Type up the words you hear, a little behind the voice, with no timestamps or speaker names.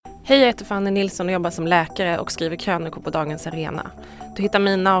Hej, jag heter Fanny Nilsson och jobbar som läkare och skriver krönikor på Dagens Arena. Du hittar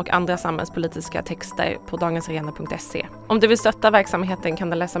mina och andra samhällspolitiska texter på dagensarena.se. Om du vill stötta verksamheten kan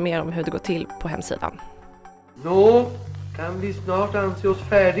du läsa mer om hur det går till på hemsidan. Nå, kan vi snart anse oss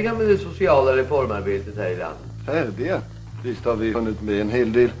färdiga med det sociala reformarbetet här i landet? Färdiga? Visst har vi hunnit med en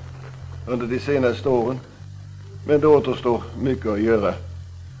hel del under de senaste åren. Men det återstår mycket att göra.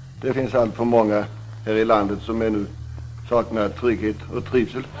 Det finns allt för många här i landet som ännu saknar trygghet och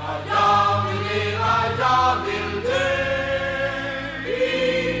trivsel. Jag vill leva, jag vill dö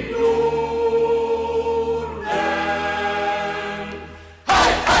i Norden.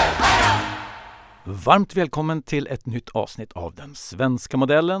 Hej, hej, hej! Varmt välkommen till ett nytt avsnitt av Den svenska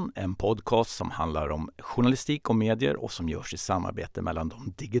modellen, en podcast som handlar om journalistik och medier och som görs i samarbete mellan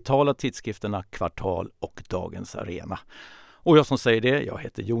de digitala tidskrifterna Kvartal och Dagens Arena. Och jag som säger det, jag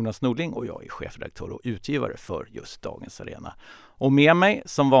heter Jonas Nordling och jag är chefredaktör och utgivare för just Dagens Arena. Och med mig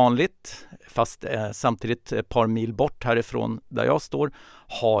som vanligt, fast samtidigt ett par mil bort härifrån där jag står,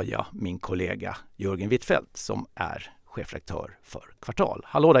 har jag min kollega Jörgen Wittfeldt som är chefredaktör för Kvartal.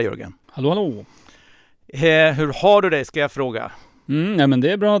 Hallå där Jörgen! Hallå, hallå! Hur har du det, ska jag fråga? Ja, men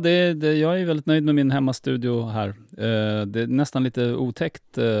det är bra. Jag är väldigt nöjd med min hemmastudio här. Det är nästan lite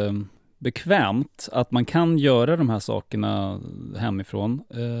otäckt bekvämt att man kan göra de här sakerna hemifrån.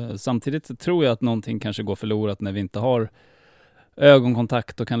 Samtidigt tror jag att någonting kanske går förlorat när vi inte har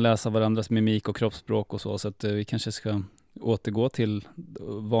ögonkontakt och kan läsa varandras mimik och kroppsspråk och så att vi kanske ska återgå till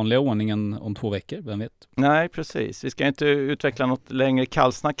vanliga ordningen om 2 veckor, vem vet? Nej, precis. Vi ska inte utveckla något längre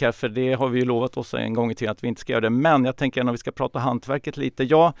kallsnack här, för det har vi ju lovat oss en gång i tiden att vi inte ska göra det. Men jag tänker att vi ska prata hantverket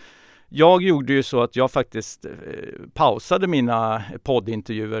lite. Jag gjorde ju så att jag faktiskt pausade mina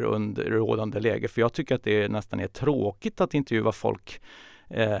poddintervjuer under rådande läge, för jag tycker att det nästan är tråkigt att intervjua folk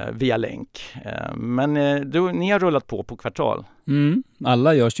via länk. Men ni har rullat på Kvartal.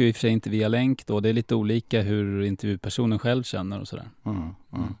 Alla görs ju i och för sig inte via länk då. Det är lite olika hur intervjupersonen själv känner och sådär.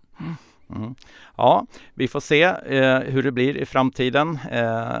 Ja, vi får se hur det blir i framtiden.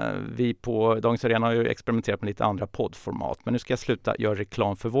 Vi på Dagens Arena har ju experimenterat med lite andra poddformat. Men nu ska jag sluta göra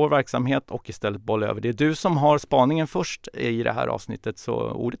reklam för vår verksamhet och istället bolla över. Det är du som har spaningen först i det här avsnittet,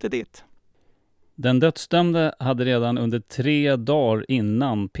 så ordet är ditt. Den dödsdömde hade redan under 3 dagar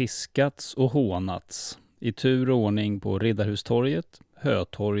innan piskats och hånats i tur och ordning på Riddarhustorget,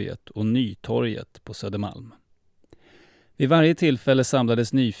 Hötorget och Nytorget på Södermalm. Vid varje tillfälle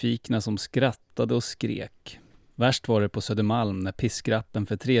samlades nyfikna som skrattade och skrek. Värst var det på Södermalm när piskrappen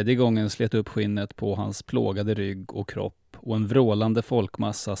för 3:e gången slet upp skinnet på hans plågade rygg och kropp och en vrålande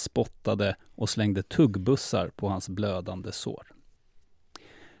folkmassa spottade och slängde tuggbussar på hans blödande sår.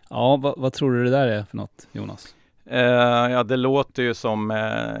 Ja, vad tror du det där är för något, Jonas? Ja, det låter ju som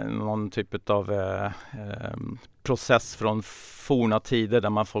någon typ av process från forna tider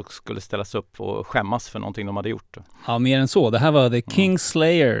där folk skulle ställas upp och skämmas för någonting de hade gjort. Ja, mer än så. Det här var The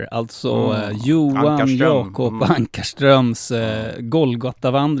Kingslayer, alltså Johan Jakob Ankarströms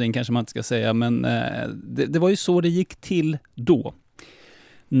Golgotavandring kanske man inte ska säga, men det var ju så det gick till då.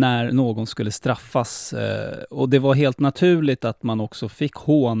 När någon skulle straffas. Och det var helt naturligt att man också fick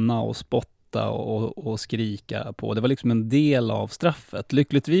håna och spotta och skrika på. Det var liksom en del av straffet.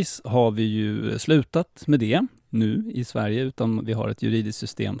 Lyckligtvis har vi ju slutat med det nu i Sverige, utan vi har ett juridiskt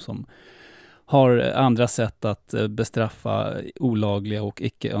system som har andra sätt att bestraffa olagliga och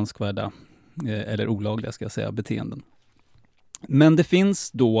icke önskvärda, eller olagliga ska jag säga, beteenden. Men det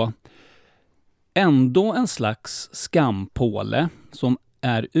finns då ändå en slags skampåle som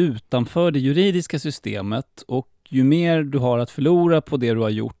är utanför det juridiska systemet, och ju mer du har att förlora på det du har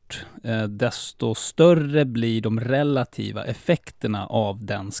gjort, desto större blir de relativa effekterna av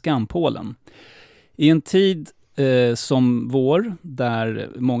den skampålen. I en tid som vår, där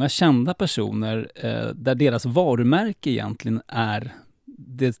många kända personer, där deras varumärke egentligen är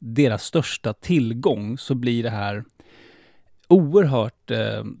deras största tillgång, så blir det här oerhört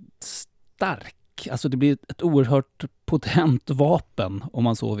starkt. Alltså det blir ett oerhört potent vapen, om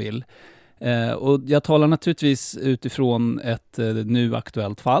man så vill. Och jag talar naturligtvis utifrån ett nu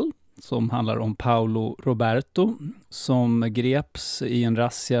aktuellt fall som handlar om Paolo Roberto, som greps i en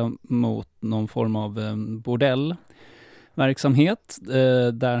razzia mot någon form av bordellverksamhet,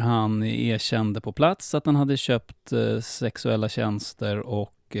 där han erkände på plats att han hade köpt sexuella tjänster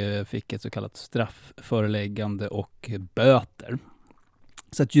och fick ett så kallat straffföreläggande och böter.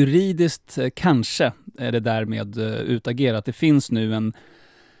 Så att juridiskt kanske är det därmed utagerat. Det finns nu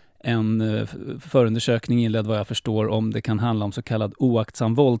en förundersökning inledd vad jag förstår om det kan handla om så kallad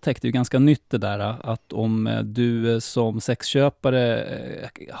oaktsam våldtäkt. Det är ju ganska nytt det där att om du som sexköpare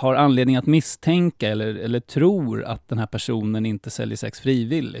har anledning att misstänka eller tror att den här personen inte säljer sex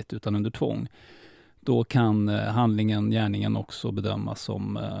frivilligt utan under tvång, då kan gärningen också bedömas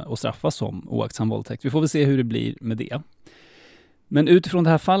som och straffas som oaktsam våldtäkt. Vi får väl se hur det blir med det. Men utifrån det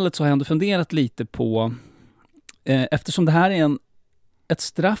här fallet så har jag ändå funderat lite på, eftersom det här är ett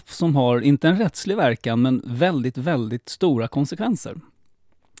straff som har, inte en rättslig verkan, men väldigt, väldigt stora konsekvenser.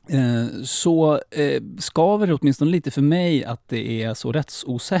 Så skaver det åtminstone lite för mig att det är så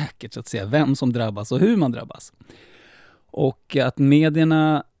rättsosäkert så att säga, vem som drabbas och hur man drabbas. Och att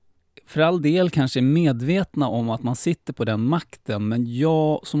medierna för all del kanske är medvetna om att man sitter på den makten, men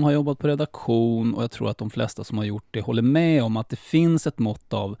jag som har jobbat på redaktion och jag tror att de flesta som har gjort det håller med om att det finns ett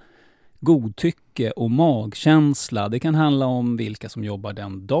mått av godtycke och magkänsla. Det kan handla om vilka som jobbar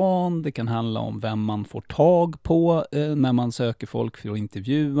den dagen, det kan handla om vem man får tag på när man söker folk för att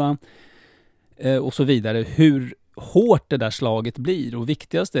intervjua och så vidare. Hur hårt det där slaget blir, och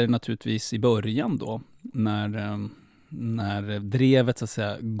viktigast är det naturligtvis i början då när drevet så att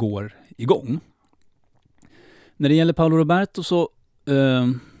säga går igång. När det gäller Paolo Roberto så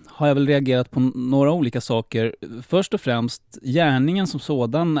har jag väl reagerat på några olika saker. Först och främst, gärningen som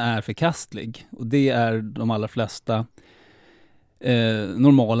sådan är förkastlig. Och det är de allra flesta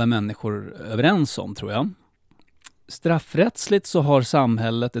normala människor överens om, tror jag. Straffrättsligt så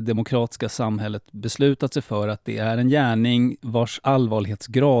har det demokratiska samhället beslutat sig för att det är en gärning vars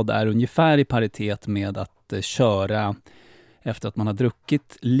allvarlighetsgrad är ungefär i paritet med att köra efter att man har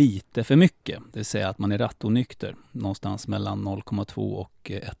druckit lite för mycket. Det vill säga att man är rattonykter. Någonstans mellan 0,2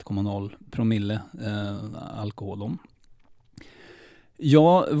 och 1,0 promille alkohol.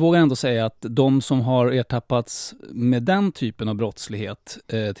 Jag vågar ändå säga att de som har ertappats med den typen av brottslighet,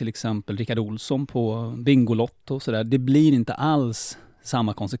 till exempel Rickard Olsson på Bingolotto och sådär, det blir inte alls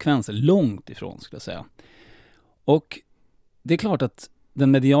samma konsekvenser. Långt ifrån, skulle jag säga. Och det är klart att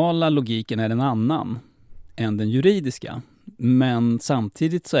den mediala logiken är en annan än den juridiska. Men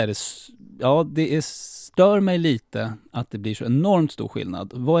samtidigt så är det stör mig lite att det blir så enormt stor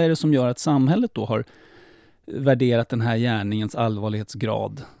skillnad. Vad är det som gör att samhället då har värderat den här gärningens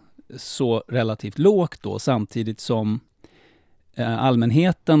allvarlighetsgrad så relativt lågt då, samtidigt som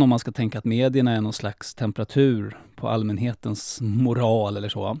allmänheten, om man ska tänka att medierna är någon slags temperatur på allmänhetens moral eller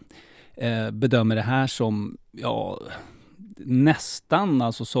så, bedömer det här som nästan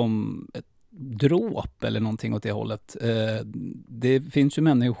alltså som ett dråp eller någonting åt det hållet. Det finns ju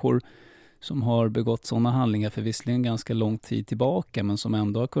människor som har begått sådana handlingar för visserligen ganska lång tid tillbaka, men som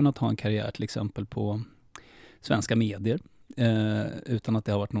ändå har kunnat ha en karriär till exempel på svenska medier utan att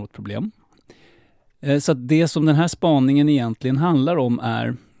det har varit något problem. Så att det som den här spaningen egentligen handlar om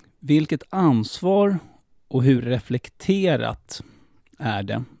är vilket ansvar och hur reflekterat är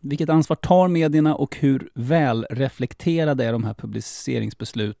det? Vilket ansvar tar medierna och hur väl reflekterade är de här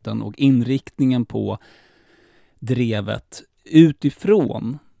publiceringsbesluten och inriktningen på drevet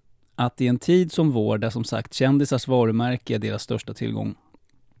utifrån att i en tid som vår, där som sagt kändisars varumärke är deras största tillgång,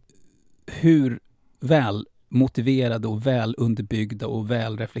 hur väl motiverade och väl underbyggda och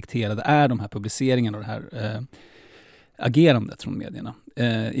väl reflekterade är de här publiceringarna och det här agerandet från medierna.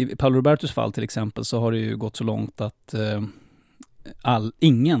 I Paolo Robertos fall till exempel så har det ju gått så långt att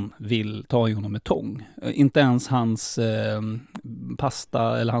ingen vill ta i honom med tång. Inte ens hans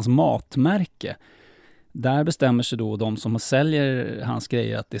pasta eller hans matmärke. Där bestämmer sig då de som säljer hans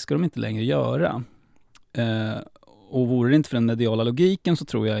grejer att det ska de inte längre göra. Och vore det inte för den mediala logiken så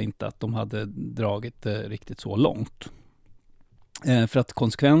tror jag inte att de hade dragit riktigt så långt. För att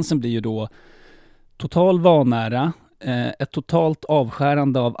konsekvensen blir ju då total vanära, ett totalt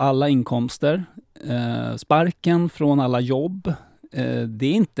avskärande av alla inkomster, sparken från alla jobb. Det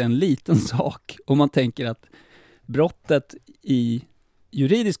är inte en liten sak om man tänker att brottet i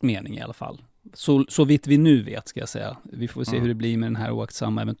juridisk mening i alla fall, så vitt vi nu vet ska jag säga, vi får se hur det blir med den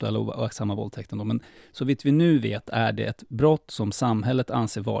här eventuella oaktsamma våldtäkten då, men så vitt vi nu vet är det ett brott som samhället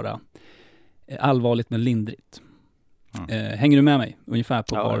anser vara allvarligt men lindrigt. Hänger du med mig ungefär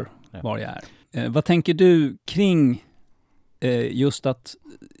på var jag är? Vad tänker du kring just att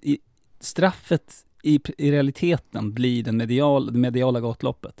straffet i realiteten blir det mediala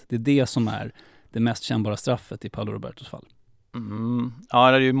gatloppet? Det är det som är det mest kännbara straffet i Paolo Robertos fall.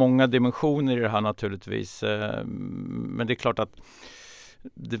 Ja, det är ju många dimensioner i det här naturligtvis. Men det är klart att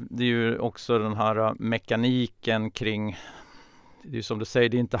det är ju också den här mekaniken kring, det är som du säger,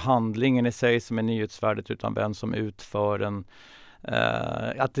 det är inte handlingen i sig som är nyhetsvärdet utan vem som utför den.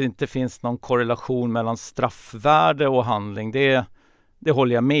 Att det inte finns någon korrelation mellan straffvärde och handling, det Det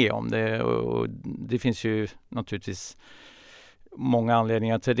håller jag med om. Och det finns ju naturligtvis många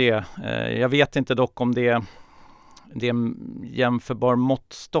anledningar till det. Jag vet inte dock om det är en jämförbar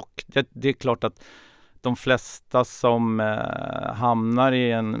måttstock. Det är klart att de flesta som hamnar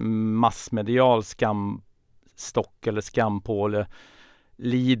i en massmedial skamstock eller skampåle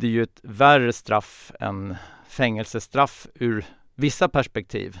lider ju ett värre straff än fängelsestraff ur vissa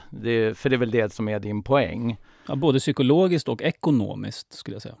perspektiv. För det är väl det som är din poäng. Ja, både psykologiskt och ekonomiskt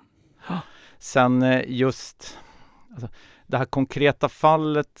skulle jag säga. Sen just alltså, det här konkreta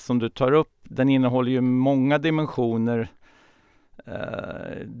fallet som du tar upp, den innehåller ju många dimensioner.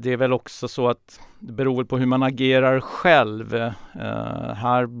 Det är väl också så att det beror på hur man agerar själv.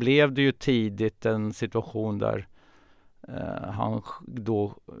 Här blev det ju tidigt en situation där han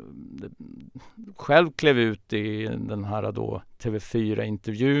då själv klev ut i den här då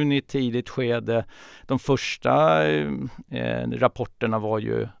TV4-intervjun i ett tidigt skede. De första rapporterna var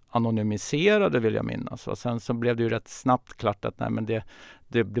ju anonymiserade, vill jag minnas. Och sen så blev det ju rätt snabbt klart att nej, men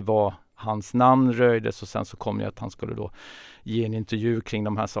det var hans namn röjdes, och sen så kom det att han skulle då ge en intervju kring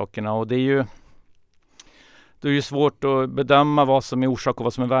de här sakerna. Och det är ju svårt att bedöma vad som är orsak och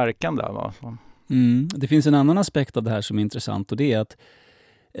vad som är verkan där, va? Det finns en annan aspekt av det här som är intressant, och det är att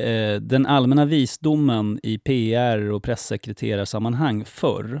den allmänna visdomen i PR och pressekreterarsammanhang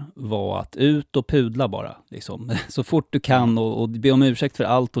förr var att ut och pudla bara. Liksom. Så fort du kan och be om ursäkt för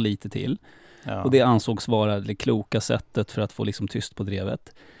allt och lite till. Ja. Och det ansågs vara det kloka sättet för att få liksom tyst på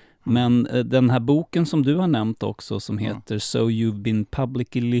drevet. Men den här boken som du har nämnt också, som heter So You've Been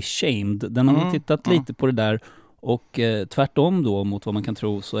Publicly Shamed, den har man tittat lite på det där. Och tvärtom då mot vad man kan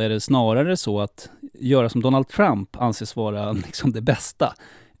tro, så är det snarare så att göra som Donald Trump anses vara liksom det bästa.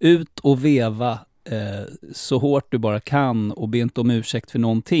 Ut och veva så hårt du bara kan och be inte om ursäkt för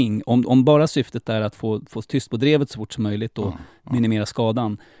någonting. Om bara syftet är att få tyst på drevet så fort som möjligt och minimera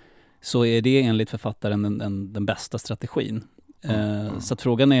skadan, så är det enligt författaren den bästa strategin. Så att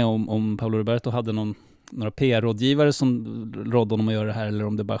frågan är om Paolo Roberto hade några PR-rådgivare som rådde honom att göra det här, eller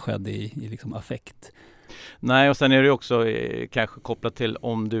om det bara skedde i liksom affekt. Nej, och sen är det också kanske kopplat till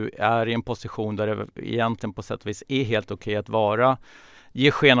om du är i en position där det egentligen på sätt och vis är helt okej att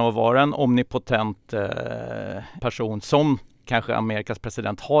ge sken av att vara en omnipotent person som kanske Amerikas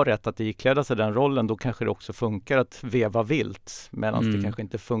president har rätt att ikläda sig den rollen. Då kanske det också funkar att veva vilt, medan det kanske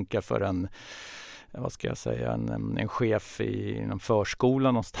inte funkar för en chef i en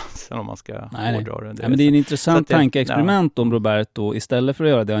förskola någonstans, eller om man ska hårdra det. Nej, men det är en intressant tankeexperiment om Roberto, istället för att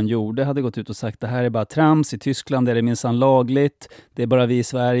göra det han gjorde, hade gått ut och sagt det här är bara trams, i Tyskland är det minsann lagligt, det är bara vi i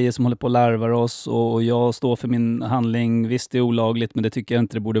Sverige som håller på att larvar oss, och jag står för min handling, visst det är olagligt men det tycker jag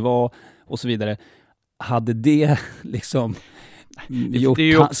inte det borde vara, och så vidare. Hade det liksom gjort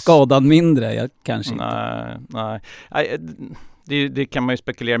skadan mindre? Jag kanske inte. Nej. Det kan man ju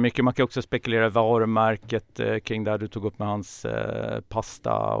spekulera mycket. Man kan också spekulera varumärket kring där du tog upp med hans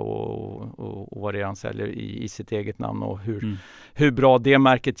pasta och vad det är han säljer i sitt eget namn, och hur bra det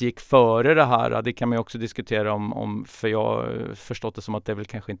märket gick före det här. Det kan man ju också diskutera om, för jag har förstått det som att det väl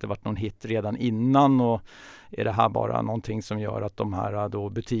kanske inte varit någon hit redan innan, och är det här bara någonting som gör att de här då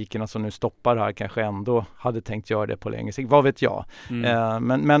butikerna som nu stoppar här kanske ändå hade tänkt göra det på längre sikt. Vad vet jag?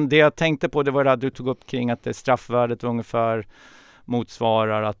 Men det jag tänkte på, det var det här du tog upp kring att det straffvärdet ungefär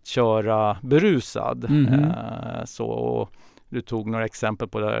motsvarar att köra berusad. Så du tog några exempel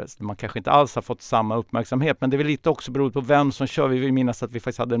på där man kanske inte alls har fått samma uppmärksamhet, men det är väl lite också beroende på vem som kör. Vi vill minnas att vi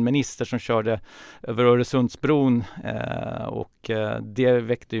faktiskt hade en minister som körde över Öresundsbron och det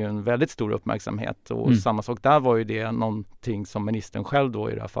väckte ju en väldigt stor uppmärksamhet, och samma sak där var ju det någonting som ministern själv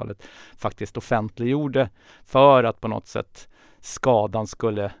då i det här fallet faktiskt offentliggjorde för att på något sätt skadan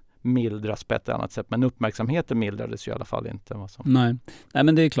skulle mildras på ett annat sätt, men uppmärksamheten mildrades ju i alla fall inte. Nej,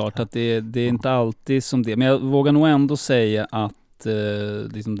 men det är klart att det är inte alltid som det, men jag vågar nog ändå säga att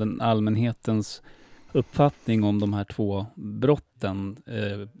liksom den allmänhetens uppfattning om de här två brotten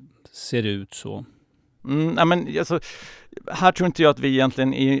ser ut så. Men alltså, här tror inte jag att vi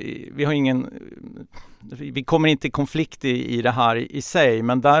egentligen vi kommer inte i konflikt i det här i sig,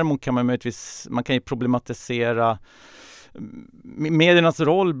 men däremot kan man kan ju problematisera. Mediernas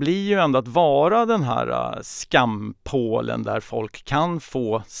roll blir ju ändå att vara den här skampålen där folk kan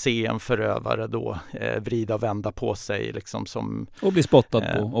få se en förövare då vrida och vända på sig liksom, som och bli spottad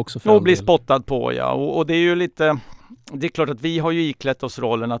på också. Och bli spottad på, ja. Och det är ju lite, det är klart att vi har ju iklätt oss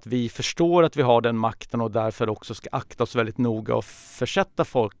rollen att vi förstår att vi har den makten, och därför också ska akta oss väldigt noga och försätta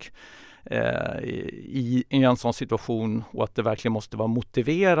folk i en sån situation, och att det verkligen måste vara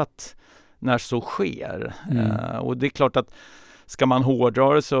motiverat när så sker. Och det är klart att ska man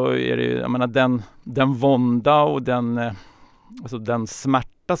hårdra det, så är det, jag menar, den vånda och den alltså den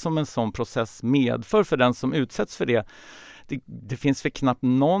smärta som en sån process medför för den som utsätts för det. Det finns för knappt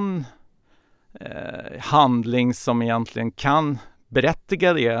någon handling som egentligen kan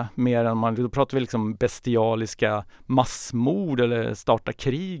berättiga det mer än då pratar vi liksom bestialiska massmord eller starta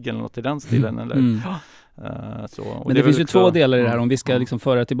krig eller något i den stilen. Eller, Men det finns ju två delar i det här. Om vi ska liksom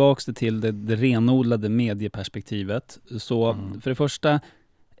föra tillbaka det till det renodlade medieperspektivet. Så för det första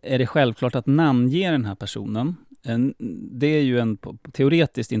är det självklart att namnge den här personen. Det är ju en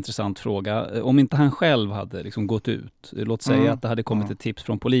teoretiskt intressant fråga. Om inte han själv hade liksom gått ut, låt säga att det hade kommit ett tips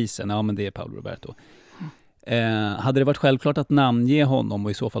från polisen, ja men det är Paolo Roberto. Hade det varit självklart att namnge honom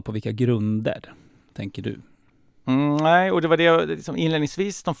och i så fall på vilka grunder, tänker du? Nej, och det var det liksom,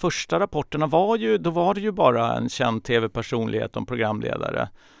 inledningsvis de första rapporterna var det ju bara en känd tv-personlighet och programledare.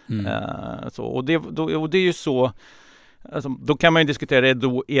 Och det är ju så, alltså, då kan man ju diskutera,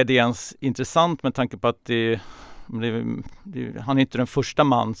 är det ens intressant med tanke på att han är inte den första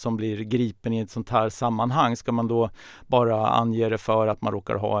man som blir gripen i ett sånt här sammanhang. Ska man då bara ange det för att man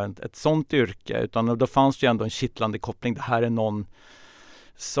råkar ha ett sånt yrke? Utan då fanns ju ändå en kittlande koppling. Det här är någon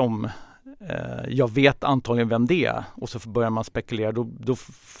som jag vet antagligen vem det är. Och så börjar man spekulera. Då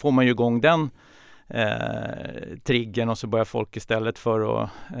får man ju igång den triggern och så börjar folk istället för att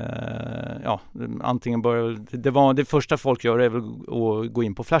antingen börjar det första folk gör är väl att gå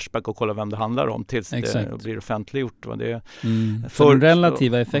in på Flashback och kolla vem det handlar om tills det blir offentliggjort. För den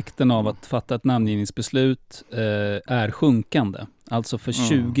relativa effekten av att fatta ett namngivningsbeslut är sjunkande. Alltså för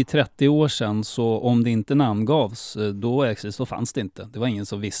 20-30 år sedan, så om det inte namngavs, då fanns det inte. Det var ingen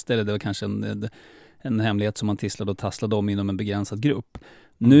som visste, eller det var kanske en hemlighet som man tisslade och tasslade om inom en begränsad grupp.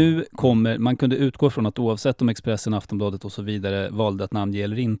 Nu man kunde utgå från att oavsett om Expressen, Aftonbladet och så vidare valde att namnge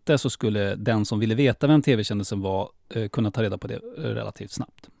eller inte, så skulle den som ville veta vem tv-kändisen var kunna ta reda på det relativt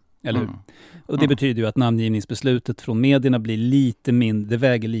snabbt. Eller hur? Och det betyder ju att namngivningsbeslutet från medierna blir lite mindre, det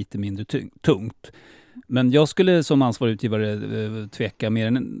väger lite mindre tungt. Men jag skulle som ansvarig utgivare tveka mer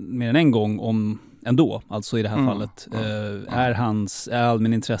än en gång om ändå, alltså i det här fallet. Är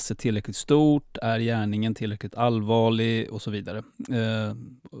allmänintresse tillräckligt stort? Är gärningen tillräckligt allvarlig? Och så vidare.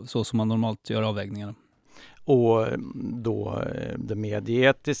 Så som man normalt gör avvägningarna. Och då det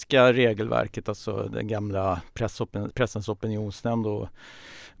medieetiska regelverket, alltså den gamla pressens opinionsnämnd och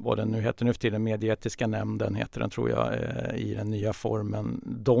vad den nu heter nu för tiden, medieetiska nämnden heter den tror jag i den nya formen.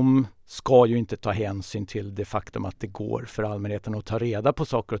 De ska ju inte ta hänsyn till det faktum att det går för allmänheten att ta reda på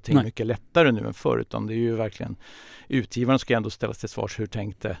saker och ting mycket lättare nu än förr, utan det är ju verkligen utgivaren ska ändå ställas till svars. Hur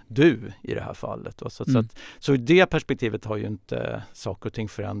tänkte du i det här fallet? Så i det perspektivet har ju inte saker och ting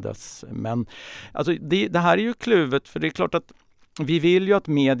förändrats. Men alltså, det här är ju kluvet, för det är klart att vi vill ju att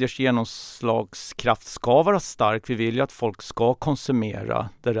mediers genomslagskraft ska vara stark. Vi vill ju att folk ska konsumera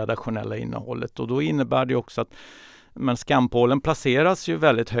det redaktionella innehållet, och då innebär det också att skampålen placeras ju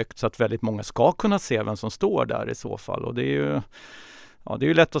väldigt högt så att väldigt många ska kunna se vem som står där i så fall. Och det är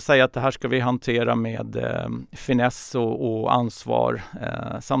ju lätt att säga att det här ska vi hantera med finess och ansvar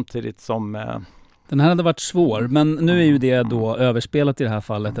samtidigt som den här hade varit svår, men nu är ju det då överspelat i det här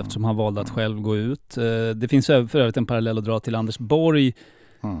fallet eftersom han valde att själv gå ut. Det finns för övrigt en parallell att dra till Anders Borg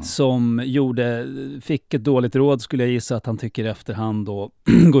som fick ett dåligt råd, skulle jag gissa att han tycker efterhand då,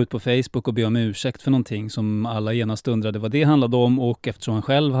 gå ut på Facebook och be om ursäkt för någonting som alla genast undrade vad det handlade om, och eftersom han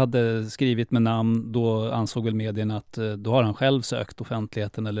själv hade skrivit med namn, då ansåg väl medierna att då har han själv sökt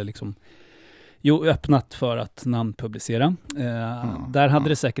offentligheten eller liksom öppnat för att namnpublicera. Där hade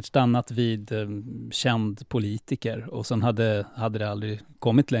det säkert stannat vid känd politiker, och sen hade det aldrig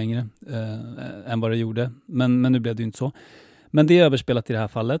kommit längre än vad det gjorde. Men nu blev det ju inte så. Men det är överspelat i det här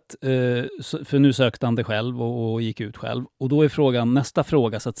fallet, för nu sökte han det själv och gick ut själv. Och då är nästa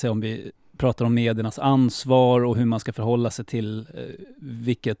fråga så att säga, om vi pratar om mediernas ansvar och hur man ska förhålla sig till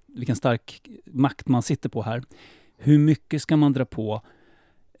vilken stark makt man sitter på här. Hur mycket ska man dra på?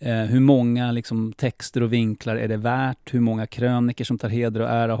 Hur många liksom texter och vinklar är det värt? Hur många kröniker som tar heder och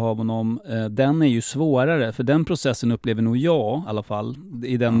ära av honom? Den är ju svårare, för den processen upplever nog jag i alla fall,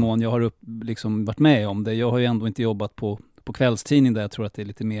 i den mån jag har varit med om det. Jag har ju ändå inte jobbat på kvällstidning där jag tror att det är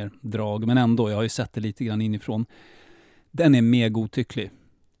lite mer drag, men ändå, jag har ju sett det lite grann inifrån. Den är mer godtycklig,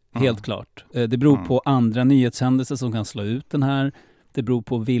 helt klart. Det beror på andra nyhetshändelser som kan slå ut den här. Det beror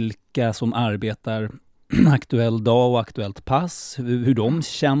på vilka som arbetar aktuell dag och aktuellt pass, hur de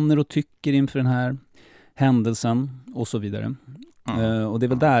känner och tycker inför den här händelsen och så vidare. Och det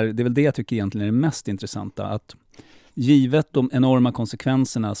är väl det jag tycker egentligen är det mest intressanta, att givet de enorma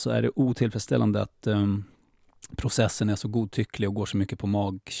konsekvenserna så är det otillfredsställande att processen är så godtycklig och går så mycket på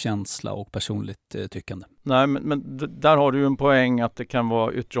magkänsla och personligt tyckande. Nej, men där har du ju en poäng att det kan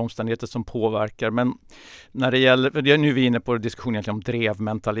vara yttre omständigheter som påverkar. Men när det gäller, för nu är vi inne på diskussionen egentligen om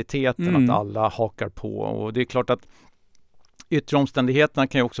drevmentaliteten, att alla hakar på. Och det är klart att yttre omständigheterna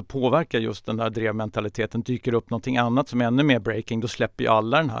kan ju också påverka just den där drevmentaliteten. Dyker upp någonting annat som är ännu mer breaking, då släpper ju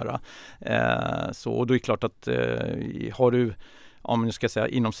alla den här. Så, och då är det klart att har du, om nu ska jag säga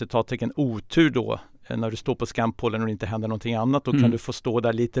inom citattecken, otur då, när du står på skampålen och det inte händer någonting annat, då kan du få stå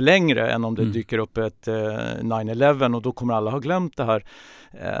där lite längre än om det dyker upp ett 9/11 och då kommer alla ha glömt det här.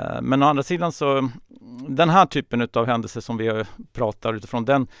 Men å andra sidan så, den här typen av händelser som vi pratar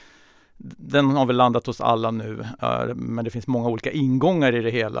utifrån, den har väl landat hos alla nu, men det finns många olika ingångar i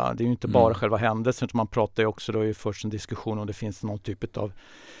det hela. Det är ju inte bara själva händelsen, utan man pratar ju också då i först en diskussion om det finns någon typ av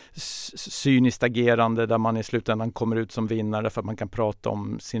cyniskt agerande där man i slutändan kommer ut som vinnare för att man kan prata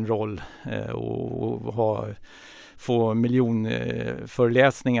om sin roll och få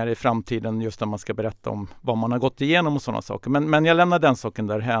miljonföreläsningar i framtiden just när man ska berätta om vad man har gått igenom och sådana saker. Men jag lämnar den saken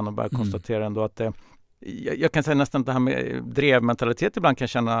därhän och bara konstatera ändå att jag kan säga nästan att det här med drevmentalitet ibland kan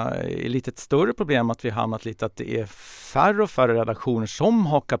känna är lite ett större problem, att vi har hamnat lite att det är färre och färre redaktioner som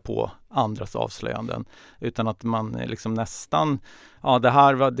hakar på andras avslöjanden, utan att man liksom nästan, det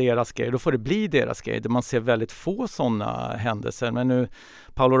här var deras grej, då får det bli deras grej. Man ser väldigt få sådana händelser. Men nu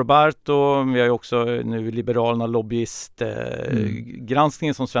Paolo Roberto, vi har ju också nu Liberalerna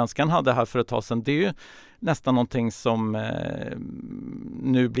lobbyistgranskningen som Svenskan hade här för ett tag sedan, det är ju nästan någonting som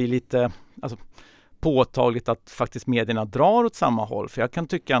nu blir lite påtagligt att faktiskt medierna drar åt samma håll. För jag kan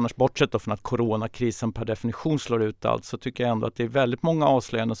tycka annars, bortsett från att coronakrisen per definition slår ut allt, så tycker jag ändå att det är väldigt många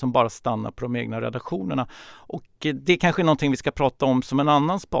avslöjanden som bara stannar på de egna redaktionerna. Och det är kanske någonting vi ska prata om som en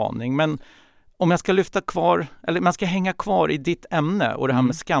annan spaning. Men om jag ska lyfta kvar, eller man ska hänga kvar i ditt ämne och det här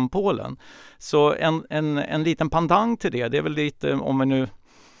med skampålen. Så en liten pandang till det är väl lite, om vi nu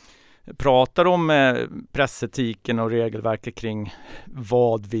pratar om pressetiken och regelverket kring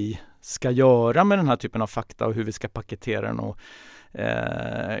vad vi ska göra med den här typen av fakta och hur vi ska paketera den, och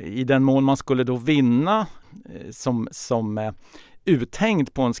i den mån man skulle då vinna som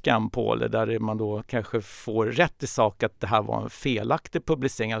uthängd på en skampål där man då kanske får rätt i sak att det här var en felaktig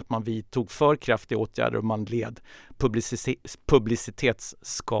publicering, att man vidtog för kraftiga åtgärder och man led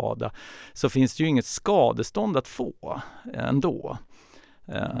publicitetsskada, så finns det ju inget skadestånd att få ändå.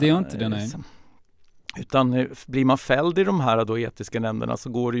 Det är inte det, nej. Utan blir man fälld i de här då etiska nämnderna, så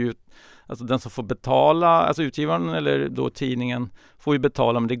går det ju, alltså den som får betala, alltså utgivaren eller då tidningen får ju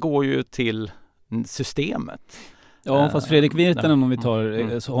betala, men det går ju till systemet. Ja, fast Fredrik Virtanen, om vi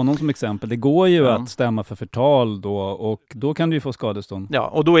tar honom som exempel, det går ju att stämma för förtal då, och då kan du ju få skadestånd. Ja,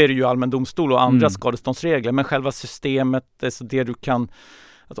 och då är det ju allmän domstol och andra skadeståndsregler, men själva systemet, alltså det du kan,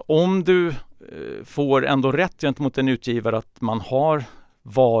 alltså om du får ändå rätt gentemot en utgivare att man har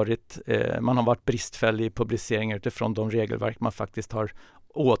varit bristfällig i publiceringar utifrån de regelverk man faktiskt har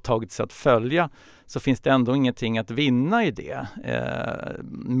åtagit sig att följa, så finns det ändå ingenting att vinna i det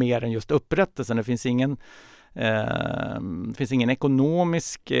mer än just upprättelsen. Det finns ingen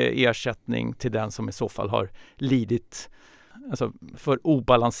ekonomisk ersättning till den som i så fall har lidit för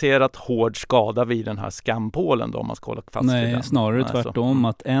obalanserat hård skada vid den här skampålen då, om man ska hålla fast vid den. Nej, snarare tvärtom,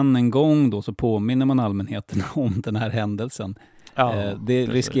 att än en gång då så påminner man allmänheten om den här händelsen. Det precis.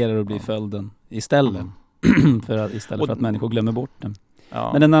 Riskerar att bli följden istället, för att människor glömmer bort den. Ja.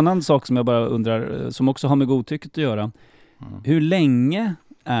 Men en annan sak som jag bara undrar, som också har med godtycket att göra. Hur länge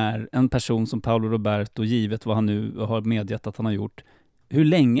är en person som Paolo Roberto, givet vad han nu har medgett att han har gjort, hur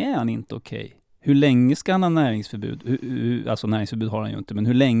länge är han inte okej? Hur länge ska han ha näringsförbud? Alltså näringsförbud har han ju inte, men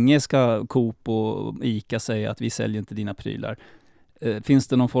hur länge ska Coop och ICA säga att vi säljer inte dina prylar? Finns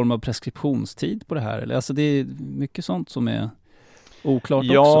det någon form av preskriptionstid på det här? Eller? Alltså det är mycket sånt som är oklart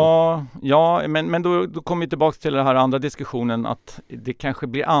också. Ja, men då kommer vi tillbaka till den här andra diskussionen, att det kanske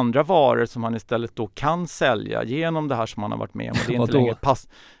blir andra varor som han istället då kan sälja genom det här som han har varit med om. Det är inte längre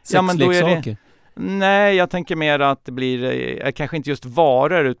sexleksaker? Nej, jag tänker mer att det blir kanske inte just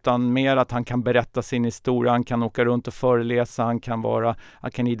varor, utan mer att han kan berätta sin historia, han kan åka runt och föreläsa, han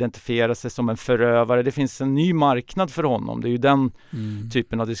kan identifiera sig som en förövare. Det finns en ny marknad för honom. Det är ju den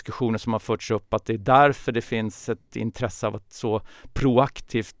typen av diskussioner som har förts upp, att det är därför det finns ett intresse av att så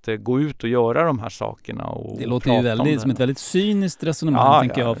proaktivt gå ut och göra de här sakerna. Och det låter ju väldigt, som ett väldigt cyniskt resonemang,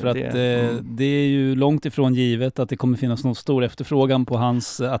 tänker jag, för att det är ju långt ifrån givet att det kommer finnas någon stor efterfrågan på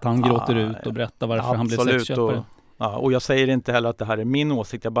att han gråter ut och berättar varför han blev sexköpare. Ja, och jag säger inte heller att det här är min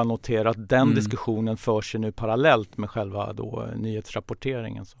åsikt, jag bara noterar att den diskussionen förs nu parallellt med själva då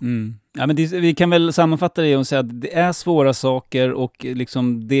nyhetsrapporteringen. Ja, men vi kan väl sammanfatta det och säga att det är svåra saker, och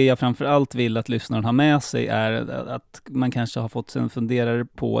liksom det jag framförallt vill att lyssnaren har med sig är att man kanske har fått en funderare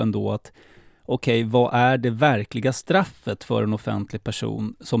på ändå att okej, vad är det verkliga straffet för en offentlig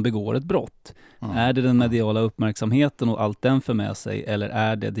person som begår ett brott? Är det den mediala uppmärksamheten och allt den för med sig, eller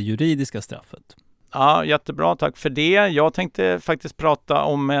är det juridiska straffet? Ja, jättebra, tack för det. Jag tänkte faktiskt prata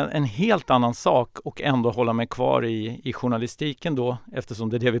om en helt annan sak och ändå hålla mig kvar i journalistiken då, eftersom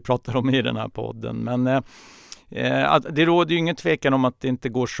det är det vi pratar om i den här podden. Men det råder ju ingen tvekan om att det inte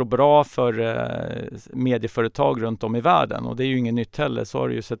går så bra för medieföretag runt om i världen, och det är ju inget nytt heller. Så har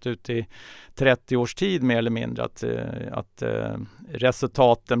det ju sett ut i 30 års tid mer eller mindre att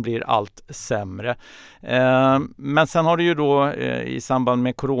resultaten blir allt sämre. Men sen har det ju då i samband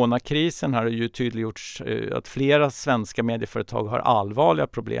med coronakrisen har det ju tydliggjorts att flera svenska medieföretag har allvarliga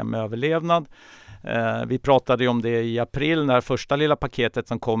problem med överlevnad. Vi pratade ju om det i april när första lilla paketet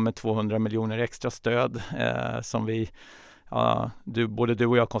som kom med 200 miljoner extra stöd som både du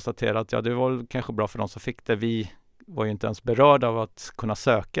och jag konstaterat att det var kanske bra för de som fick det. Vi var ju inte ens berörda av att kunna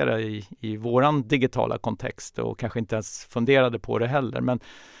söka det i våran digitala kontext och kanske inte ens funderade på det heller.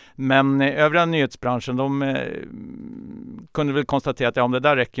 Men övriga nyhetsbranschen, de kunde väl konstatera att det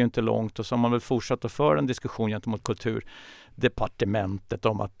där räcker ju inte långt, och så har man väl fortsatt att föra en diskussion gentemot kulturdepartementet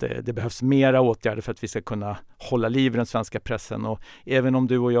om att det behövs mera åtgärder för att vi ska kunna hålla liv i den svenska pressen. Och även om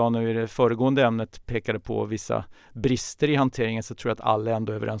du och jag nu i det föregående ämnet pekade på vissa brister i hanteringen, så tror jag att alla är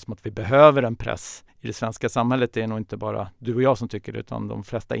ändå överens om att vi behöver en press i det svenska samhället. Det är nog inte bara du och jag som tycker det, utan de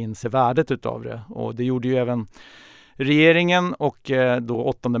flesta inser värdet utav det. Och det gjorde ju även regeringen, och då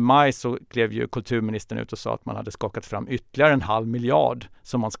 8 maj så klev ju kulturministern ut och sa att man hade skakat fram ytterligare 0,5 miljard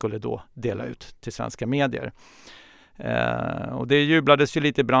som man skulle då dela ut till svenska medier. Och det jublades ju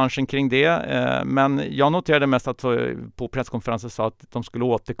lite i branschen kring det, men jag noterade mest att på presskonferensen sa att de skulle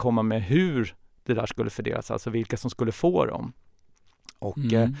återkomma med hur det där skulle fördelas, alltså vilka som skulle få dem. Och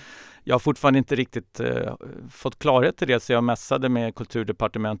jag har fortfarande inte riktigt fått klarhet i det, så jag mässade med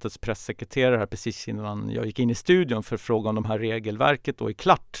Kulturdepartementets pressekreterare här precis innan jag gick in i studion för att fråga om de här regelverket då är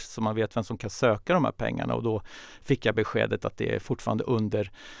klart, så man vet vem som kan söka de här pengarna, och då fick jag beskedet att det är fortfarande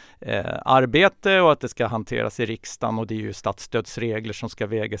under arbete och att det ska hanteras i riksdagen, och det är ju statsstödsregler som ska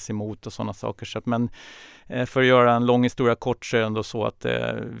vägas emot och sådana saker. Så att, men för att göra en lång historia kort så är det ändå så att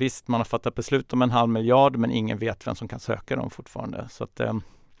visst, man har fattat beslut om 0,5 miljard, men ingen vet vem som kan söka dem fortfarande. Så att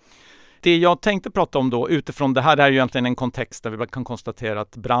det jag tänkte prata om då utifrån det här är ju egentligen en kontext där vi kan konstatera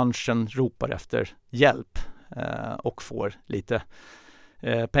att branschen ropar efter hjälp och får lite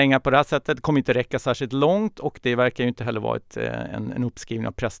pengar på det här sättet. Det kommer inte räcka särskilt långt, och det verkar ju inte heller vara en uppskrivning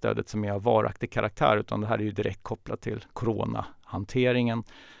av pressstödet som är av varaktig karaktär, utan det här är ju direkt kopplat till coronahanteringen.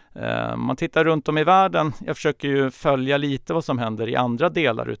 Man tittar runt om i världen. Jag försöker ju följa lite vad som händer i andra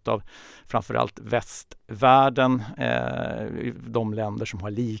delar utav framförallt västvärlden, de länder som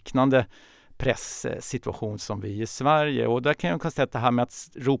har liknande presssituation som vi i Sverige. Och där kan jag konstatera att det här med att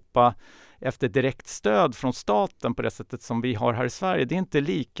ropa efter direkt stöd från staten på det sättet som vi har här i Sverige, det är inte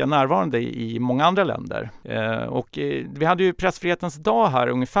lika närvarande i många andra länder. Vi hade ju pressfrihetens dag här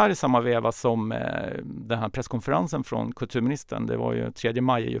ungefär i samma veva som den här presskonferensen från kulturministern. Det var ju 3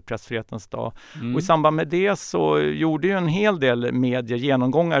 maj, ju pressfrihetens dag. Och i samband med det så gjorde ju en hel del medier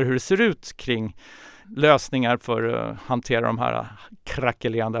genomgångar hur det ser ut kring lösningar för att hantera de här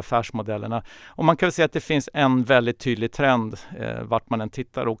krackelerande affärsmodellerna. Och man kan väl säga att det finns en väldigt tydlig trend vart man än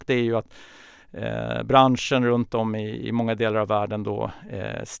tittar, och det är ju att branschen runt om i många delar av världen då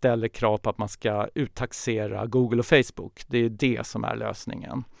ställer krav på att man ska uttaxera Google och Facebook. Det är det som är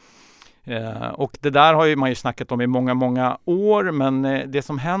lösningen. Och det där har ju man ju snackat om i många år, men det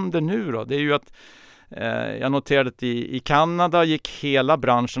som händer nu då, det är ju att jag noterade att i Kanada gick hela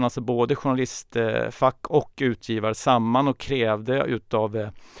branschen, alltså både journalistfack och utgivare, samman och krävde utav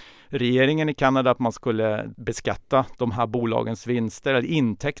regeringen i Kanada att man skulle beskatta de här bolagens vinster eller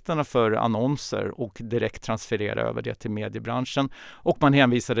intäkterna för annonser och direkt transferera över det till mediebranschen. Och man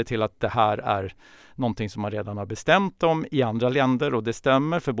hänvisade till att det här är någonting som man redan har bestämt om i andra länder, och det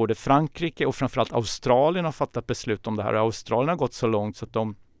stämmer, för både Frankrike och framförallt Australien har fattat beslut om det här. Australien har gått så långt så att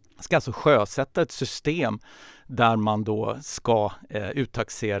de ska alltså sjösätta ett system där man då ska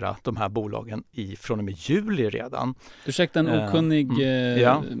uttaxera de här bolagen från och med juli redan. Ursäkta, en okunnig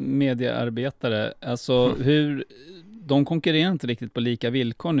mediearbetare. Alltså de konkurrerar inte riktigt på lika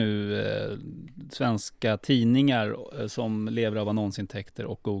villkor nu, svenska tidningar som lever av annonsintäkter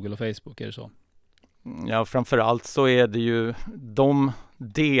och Google och Facebook, är det så? Ja, framförallt så är det ju de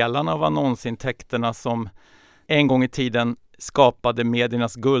delarna av annonsintäkterna som en gång i tiden skapade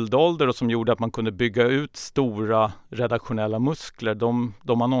mediernas guldålder och som gjorde att man kunde bygga ut stora redaktionella muskler.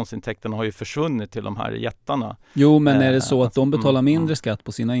 De annonsintäkterna har ju försvunnit till de här jättarna. Jo, men är det så att de betalar mindre skatt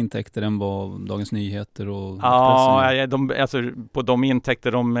på sina intäkter än vad Dagens Nyheter och Expressen? På de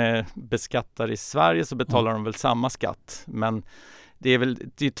intäkter de beskattar i Sverige så betalar de väl samma skatt. Men det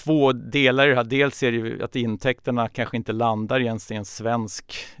är två delar i det här. Dels är det ju att intäkterna kanske inte landar i en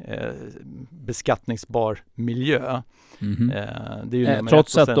svensk beskattningsbar miljö. Det är ju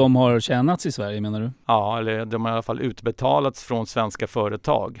trots att de har tjänats i Sverige, menar du? Ja, eller de har i alla fall utbetalats från svenska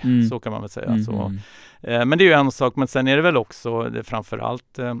företag. Så kan man väl säga. Men det är ju en sak, men sen är det väl också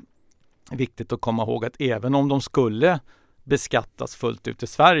framförallt viktigt att komma ihåg att även om de skulle beskattas fullt ut i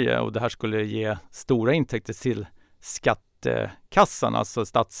Sverige och det här skulle ge stora intäkter till skattekassan, alltså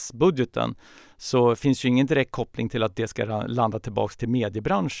statsbudgeten, så finns ju ingen direkt koppling till att det ska landa tillbaks till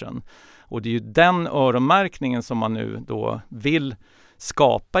mediebranschen. Och det är ju den öronmärkningen som man nu då vill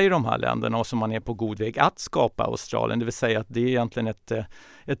skapa i de här länderna och som man är på god väg att skapa i Australien. Det vill säga att det är egentligen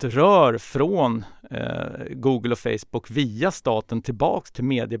ett rör från Google och Facebook via staten tillbaks till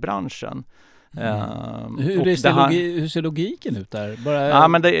mediebranschen. Hur ser logiken ut där?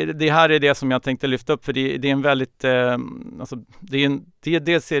 Men det här är det som jag tänkte lyfta upp, för det är en väldigt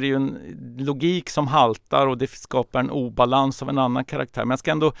dels är det ju en logik som haltar och det skapar en obalans av en annan karaktär. Men jag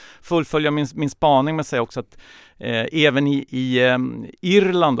ska ändå fullfölja min spaning med att säga också att även i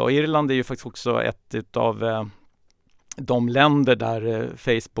Irland då, Irland är ju faktiskt också ett av de länder där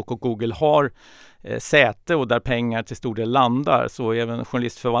Facebook och Google har säte och där pengar till stor del landar, så även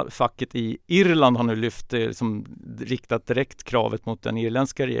journalistfacket i Irland har nu lyft riktat direkt kravet mot den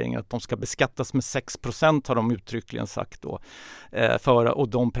irländska regeringen att de ska beskattas med 6%, har de uttryckligen sagt då, och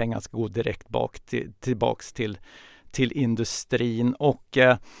de pengarna ska gå direkt tillbaks till industrin. Och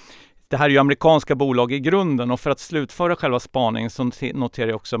det här är ju amerikanska bolag i grunden, och för att slutföra själva spaningen så noterar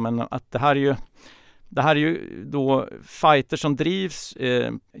jag också att det här är ju då fighter som drivs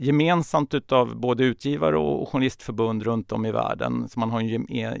gemensamt utav både utgivare och journalistförbund runt om i världen. Så man har en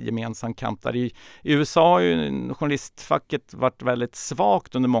gemensam kamp där. I USA har ju journalistfacket varit väldigt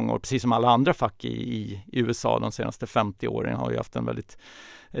svagt under många år, precis som alla andra fack i USA de senaste 50 åren har ju haft en väldigt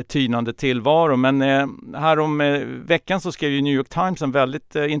tynande tillvaro. Men här om veckan så skrev ju New York Times en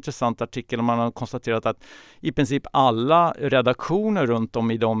väldigt intressant artikel och man har konstaterat att i princip alla redaktioner runt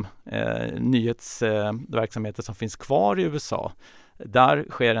om i de nyhetsverksamheter som finns kvar i USA, där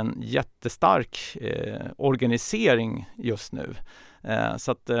sker en jättestark organisering just nu.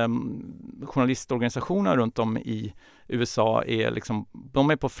 Så att journalistorganisationer runt om i USA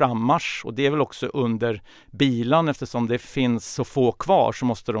de är på frammarsch, och det är väl också under bilan, eftersom det finns så få kvar så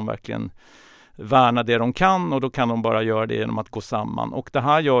måste de verkligen värna det de kan, och då kan de bara göra det genom att gå samman. Och det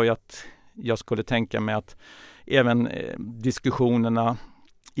här gör ju att jag skulle tänka mig att även diskussionerna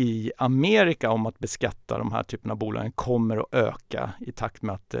i Amerika om att beskatta de här typerna av bolagen kommer att öka i takt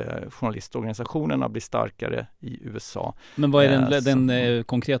med att journalistorganisationerna blir starkare i USA. Men vad är den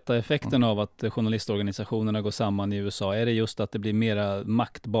konkreta effekten av att journalistorganisationerna går samman i USA? Är det just att det blir mera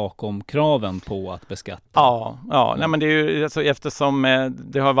makt bakom kraven på att beskatta? Ja. Nej, men det är ju eftersom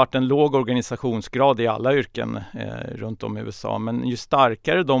det har varit en låg organisationsgrad i alla yrken runt om i USA, men ju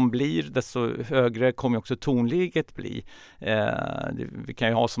starkare de blir, desto högre kommer också tonläget bli. Vi kan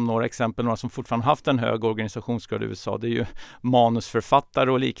ju ha som några exempel, några som fortfarande haft en hög organisationsgrad i USA. Det är ju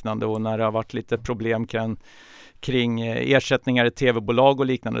manusförfattare och liknande, och när det har varit lite problem kring ersättningar i tv-bolag och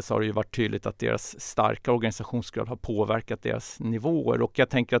liknande, så har det ju varit tydligt att deras starka organisationsgrad har påverkat deras nivåer. Och jag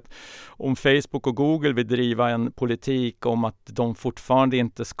tänker att om Facebook och Google vill driva en politik om att de fortfarande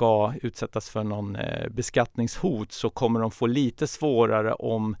inte ska utsättas för någon beskattningshot, så kommer de få lite svårare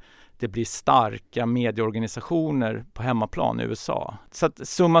om det blir starka medieorganisationer på hemmaplan i USA. Så att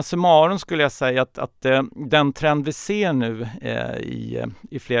summa summarum skulle jag säga att den trend vi ser nu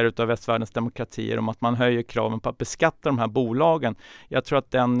i flera av västvärldens demokratier om att man höjer kraven på att beskatta de här bolagen. Jag tror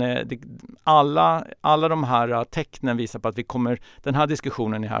att alla de här tecknen visar på att den här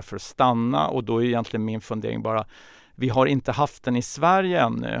diskussionen är här för att stanna, och då är egentligen min fundering bara, vi har inte haft den i Sverige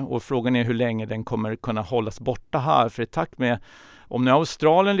ännu, och frågan är hur länge den kommer kunna hållas borta här, för i takt med om nu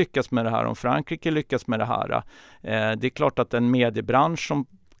Australien lyckas med det här, om Frankrike lyckas med det här, det är klart att en mediebransch som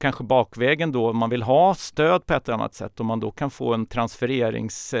kanske bakvägen då, man vill ha stöd på ett eller annat sätt, och man då kan få en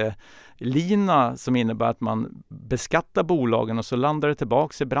transfereringslina som innebär att man beskattar bolagen och så landar det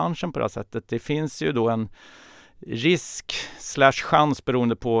tillbaka i branschen på det här sättet. Det finns ju då en risk/chans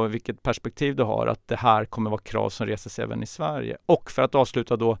beroende på vilket perspektiv du har, att det här kommer vara krav som reses även i Sverige. Och för att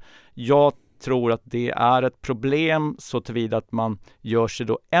avsluta då, jag tror att det är ett problem så tillvida att man gör sig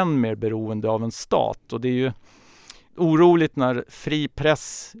då än mer beroende av en stat, och det är ju oroligt när fri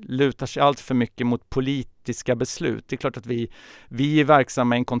press lutar sig allt för mycket mot politiska beslut. Det är klart att vi är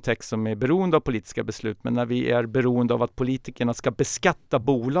verksamma i en kontext som är beroende av politiska beslut, men när vi är beroende av att politikerna ska beskatta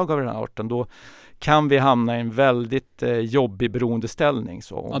bolag av den här arten, då kan vi hamna i en väldigt jobbig beroendeställning.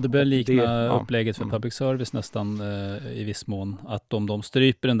 Så. Ja, det börjar likna upplägget för public service nästan i viss mån. Att om de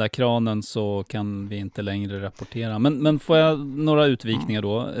stryper den där kranen så kan vi inte längre rapportera. Men får jag några utvikningar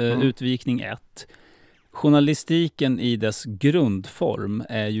då? Utvikning 1. Journalistiken i dess grundform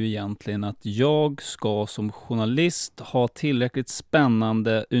är ju egentligen att jag ska som journalist ha tillräckligt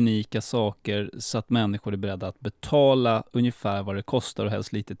spännande, unika saker så att människor är beredda att betala ungefär vad det kostar och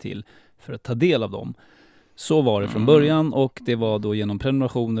helst lite till för att ta del av dem. Så var det från början, och det var då genom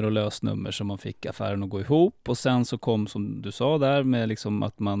prenumerationer och lösnummer som man fick affären att gå ihop. Och sen så kom, som du sa där, med liksom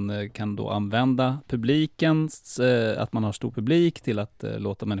att man kan då använda publikens, att man har stor publik till att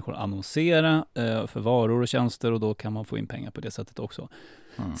låta människor annonsera för varor och tjänster, och då kan man få in pengar på det sättet också.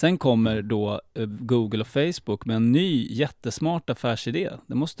 Sen kommer då Google och Facebook med en ny jättesmart affärsidé.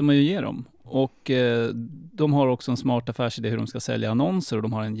 Det måste man ju ge dem. Och de har också en smart affärsidé hur de ska sälja annonser, och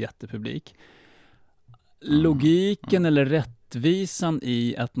de har en jättepublik. Logiken eller rättvisan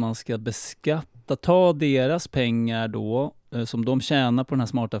i att man ska ta deras pengar då som de tjänar på den här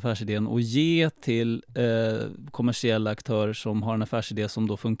smarta affärsidén och ge till kommersiella aktörer som har en affärsidé som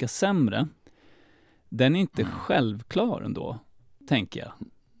då funkar sämre, den är inte självklar ändå, tänker jag.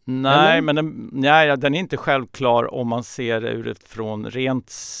 Nej, eller? Men den är inte självklar om man ser ur ett från rent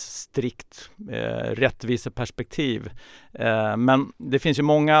strikt rättviseperspektiv. Men det finns ju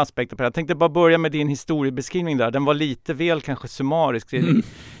många aspekter på det. Jag tänkte bara börja med din historiebeskrivning där. Den var lite väl kanske summarisk.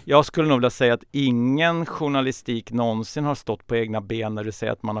 Jag skulle nog vilja säga att ingen journalistik någonsin har stått på egna ben när det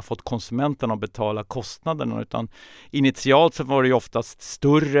säger att man har fått konsumenterna att betala kostnaderna, utan initialt så var det ju oftast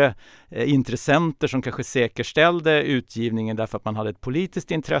större intressenter som kanske säkerställde utgivningen därför att man hade ett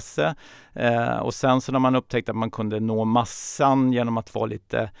politiskt intresse, och sen så när man upptäckte att man kunde nå massan genom att vara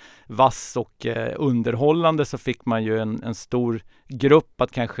lite vass och underhållande, så fick man ju en stor grupp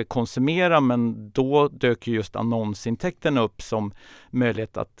att kanske konsumera, men då dök ju just annonsintäkterna upp som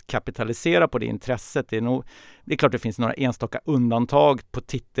möjlighet att kapitalisera på det intresset. Det är klart det finns några enstaka undantag på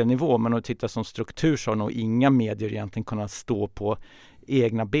titelnivå, men om du tittar som struktur så har nog inga medier egentligen kunnat stå på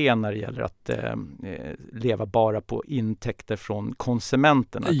egna ben när det gäller att leva bara på intäkter från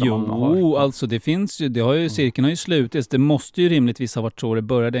konsumenterna. Alltså det finns ju, cirkeln har ju slutits. Det måste ju rimligtvis ha varit så det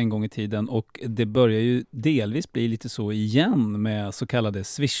började en gång i tiden, och det börjar ju delvis bli lite så igen med så kallade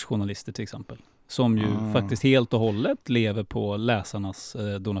Swish-journalister till exempel, som ju faktiskt helt och hållet lever på läsarnas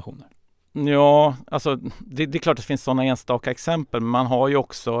donationer. Ja, alltså det är klart att det finns sådana enstaka exempel, men man har ju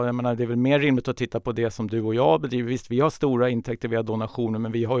också, jag menar, det är väl mer rimligt att titta på det som du och jag bedriver. Visst, vi har stora intäkter via donationer,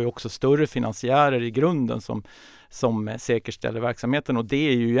 men vi har ju också större finansiärer i grunden som säkerställer verksamheten, och det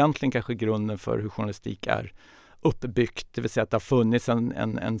är ju egentligen kanske grunden för hur journalistik är uppbyggt, det vill säga att det har funnits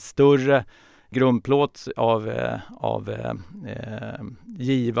en större grundplåt av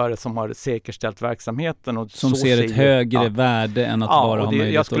givare som har säkerställt verksamheten. Och som så ser ett högre värde än att bara ha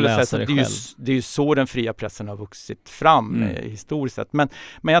möjlighet att läsa det själv. Det är ju så den fria pressen har vuxit fram historiskt sett. Men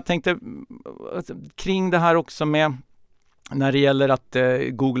jag tänkte kring det här också med när det gäller att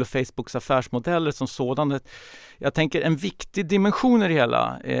Google och Facebooks affärsmodeller som sådan. Jag tänker en viktig dimension i det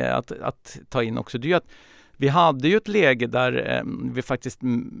hela att ta in också, det är ju att vi hade ju ett läge där vi faktiskt,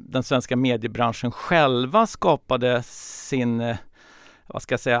 den svenska mediebranschen själva skapade sin,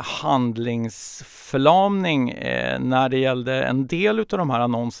 handlingsförlamning när det gällde en del av de här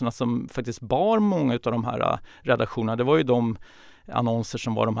annonserna som faktiskt bar många av de här redaktionerna. Det var ju de annonser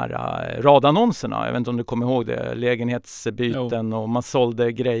som var de här radannonserna. Jag vet inte om du kommer ihåg det. Lägenhetsbyten och man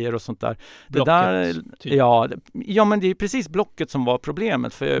sålde grejer och sånt där. Blocket, det där, typ. Ja, men det är precis Blocket som var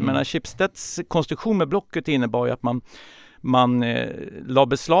problemet. För jag menar, Schibsteds konstruktion med Blocket innebar ju att man la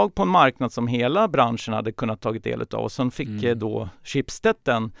beslag på en marknad som hela branschen hade kunnat tagit del av, och sen fick då Schibsted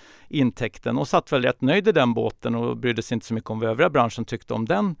den intäkten och satt väl rätt nöjd i den båten och brydde sig inte så mycket om vad övriga branschen tyckte om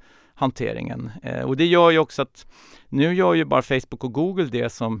den hanteringen. Och det gör ju också att nu gör ju bara Facebook och Google det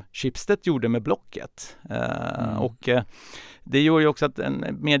som Schibsted gjorde med Blocket. Och det gör ju också att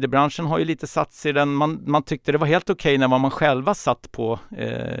mediebranschen har ju lite satt sig i den, man tyckte det var helt okej när man själva satt på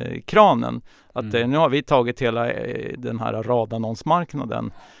kranen. Att nu har vi tagit hela den här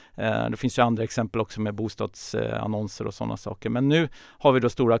radannonsmarknaden. Det finns ju andra exempel också med bostadsannonser och sådana saker. Men nu har vi då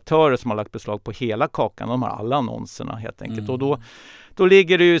stora aktörer som har lagt beslag på hela kakan. De har alla annonserna helt enkelt. Och då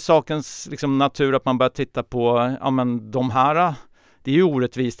ligger det ju i sakens natur att man börjar titta på de här. Det är ju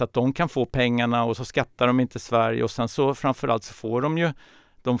orättvist att de kan få pengarna och så skattar de inte Sverige. Och sen så framförallt så får de ju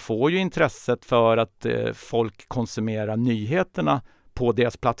De får ju intresset för att folk konsumerar nyheterna på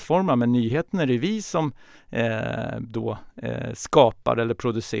deras plattformar, men nyheterna är det vi som skapar eller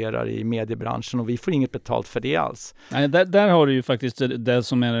producerar i mediebranschen, och vi får inget betalt för det alls. Nej, där har du ju faktiskt det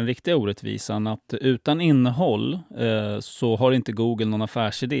som är den riktiga orättvisan, att utan innehåll så har inte Google någon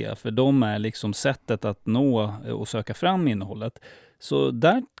affärsidé, för de är liksom sättet att nå och söka fram innehållet. Så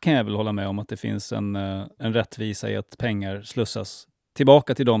där kan jag väl hålla med om att det finns en rättvisa i att pengar slussas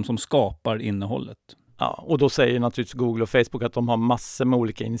tillbaka till de som skapar innehållet. Ja, och då säger naturligtvis Google och Facebook att de har massor med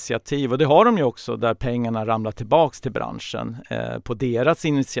olika initiativ, och det har de ju också, där pengarna ramlar tillbaks till branschen på deras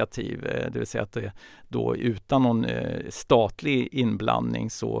initiativ. Det vill säga att det då utan någon statlig inblandning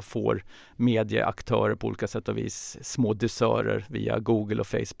så får medieaktörer på olika sätt och vis små dusörer via Google och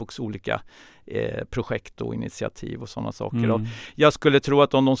Facebooks olika projekt och initiativ och sådana saker. Och jag skulle tro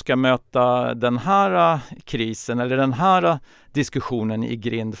att om de ska möta den här krisen eller den här diskussionen i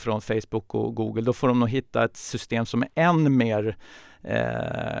grind från Facebook och Google, då får de nog hitta ett system som är än mer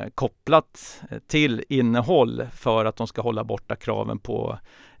kopplat till innehåll för att de ska hålla borta kraven på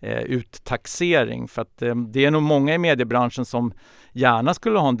uttaxering. För att det är nog många i mediebranschen som gärna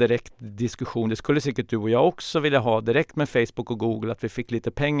skulle ha en direkt diskussion. Det skulle säkert du och jag också vilja ha direkt med Facebook och Google, att vi fick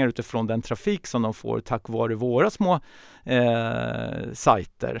lite pengar utifrån den trafik som de får tack vare våra små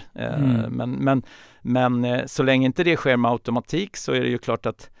sajter. Men så länge inte det sker med automatik, så är det ju klart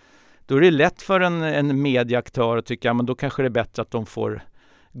att då är det lätt för en medieaktör att tycka, men då kanske det är bättre att de får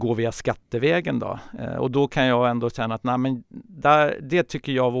gå via skattevägen då. Och då kan jag ändå känna att det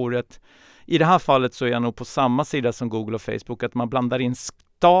tycker jag vore i det här fallet så är jag nog på samma sida som Google och Facebook, att man blandar in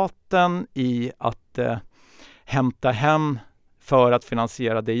staten i att hämta hem för att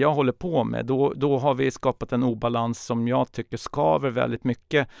finansiera det jag håller på med. Då har vi skapat en obalans som jag tycker skaver väldigt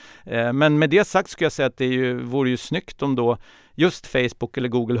mycket. Men med det sagt ska jag säga att det vore ju snyggt om då just Facebook eller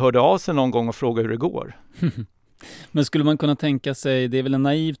Google hörde av sig någon gång och frågade hur det går. Men skulle man kunna tänka sig, det är väl en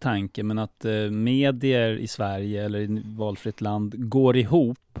naiv tanke, men att medier i Sverige eller i valfritt land går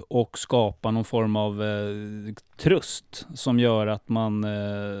ihop och skapar någon form av trust som gör att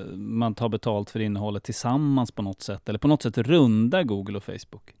man tar betalt för innehållet tillsammans på något sätt, eller på något sätt rundar Google och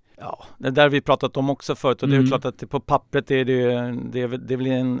Facebook? Ja, det där vi pratat om också förut, och det är klart att på pappret är det väl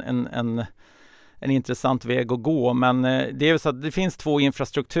en intressant väg att gå, men det är så att det finns två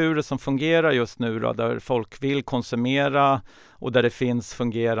infrastrukturer som fungerar just nu då, där folk vill konsumera och där det finns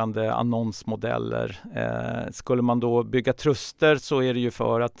fungerande annonsmodeller. Skulle man då bygga truster så är det ju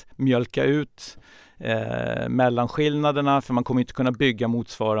för att mjölka ut mellanskillnaderna, för man kommer inte kunna bygga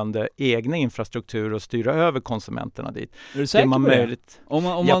motsvarande egna infrastrukturer och styra över konsumenterna dit. Är du säker på det? Om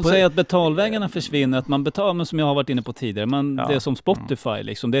man säger att betalvägarna försvinner, att man betalar, som jag har varit inne på tidigare, det är som Spotify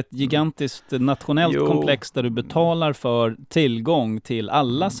liksom, det är ett gigantiskt nationellt komplex där du betalar för tillgång till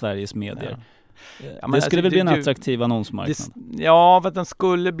alla Sveriges medier. Ja, det skulle väl bli en attraktiv annonsmarknad? För den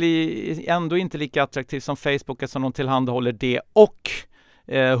skulle bli ändå inte lika attraktiv som Facebook, eftersom de tillhandahåller det och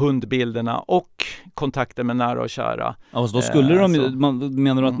hundbilderna och kontakter med nära och kära. Alltså då skulle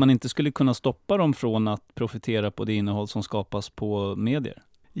menar du att man inte skulle kunna stoppa dem från att profitera på det innehåll som skapas på medier?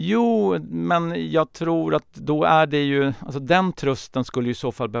 Jo, men jag tror att då är det ju, alltså den trusten skulle ju i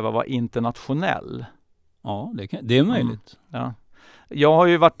så fall behöva vara internationell. Ja, det är möjligt. Ja. Jag har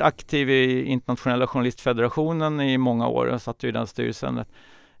ju varit aktiv i Internationella Journalistfederationen i många år. Jag satt ju i den styrelsen.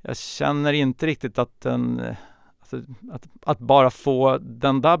 Jag känner inte riktigt att att bara få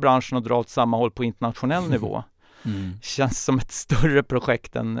den där branschen att dra åt samma håll på internationell nivå känns som ett större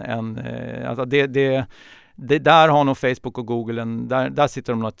projekt än alltså det där har nog Facebook och Google där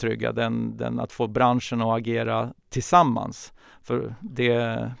sitter de nog trygga, den att få branschen att agera tillsammans, för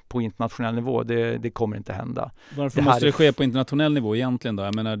det på internationell nivå det kommer inte hända. Varför måste det ske på internationell nivå egentligen då?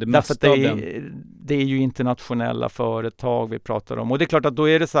 Jag menar, det är ju internationella företag vi pratar om, och det är klart att då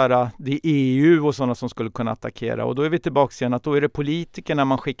är det så här, det är EU och sådana som skulle kunna attackera, och då är vi tillbaka igen att då är det politikerna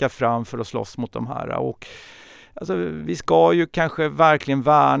man skickar fram för att slåss mot de här. Och alltså, vi ska ju kanske verkligen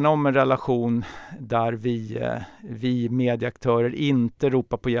värna om en relation där vi medieaktörer inte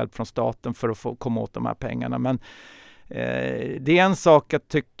ropar på hjälp från staten för att få komma åt de här pengarna. Men det är en sak att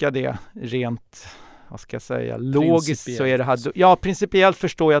tycka det rent, vad ska jag säga, logiskt så är det här. Ja, principiellt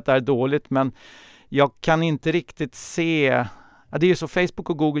förstår jag att det är dåligt, men jag kan inte riktigt se. Ja, det är ju så, Facebook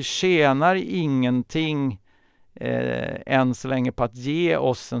och Google tjänar ingenting än så länge på att ge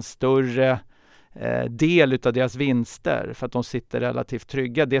oss en större del utav deras vinster, för att de sitter relativt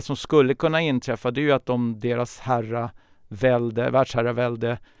trygga. Det som skulle kunna inträffa, det är ju att om deras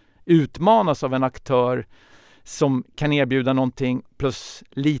världsherravälde utmanas av en aktör som kan erbjuda någonting plus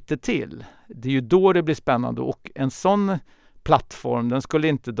lite till. Det är ju då det blir spännande, och en sån plattform. Den skulle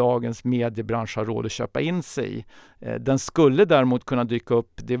inte dagens mediebransch ha råd att köpa in sig i. Den skulle däremot kunna dyka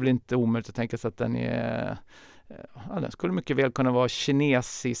upp. Det är väl inte omöjligt att tänka sig att den är... Ja, den skulle mycket väl kunna vara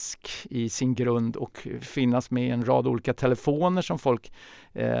kinesisk i sin grund och finnas med i en rad olika telefoner som folk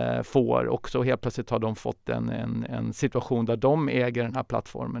får. Och så helt plötsligt har de fått en situation där de äger den här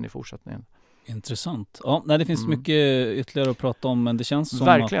plattformen i fortsättningen. Intressant. Ja, det finns mycket ytterligare att prata om, men det känns som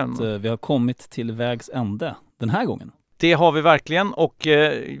verkligen att vi har kommit till vägs ände den här gången. Det har vi verkligen, och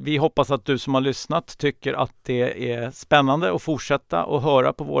vi hoppas att du som har lyssnat tycker att det är spännande att fortsätta och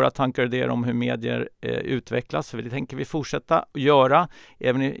höra på våra tankar och idéer om hur medier utvecklas. För det tänker vi fortsätta göra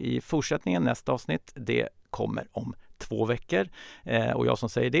även i fortsättningen. Nästa avsnitt, det kommer om 2 veckor. Och jag som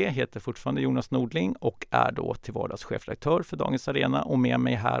säger det heter fortfarande Jonas Nordling och är då till vardags chefredaktör för Dagens Arena. Och med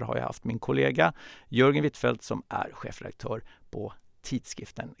mig här har jag haft min kollega Jörgen Wittfeldt som är chefredaktör på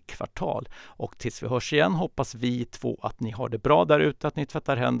tidskriften Kvartal. Och tills vi hörs igen hoppas vi 2 att ni har det bra där ute, att ni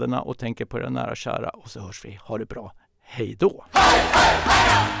tvättar händerna och tänker på era nära kära, och så hörs vi. Ha det bra. Hej då! Hej, hej,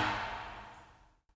 hej!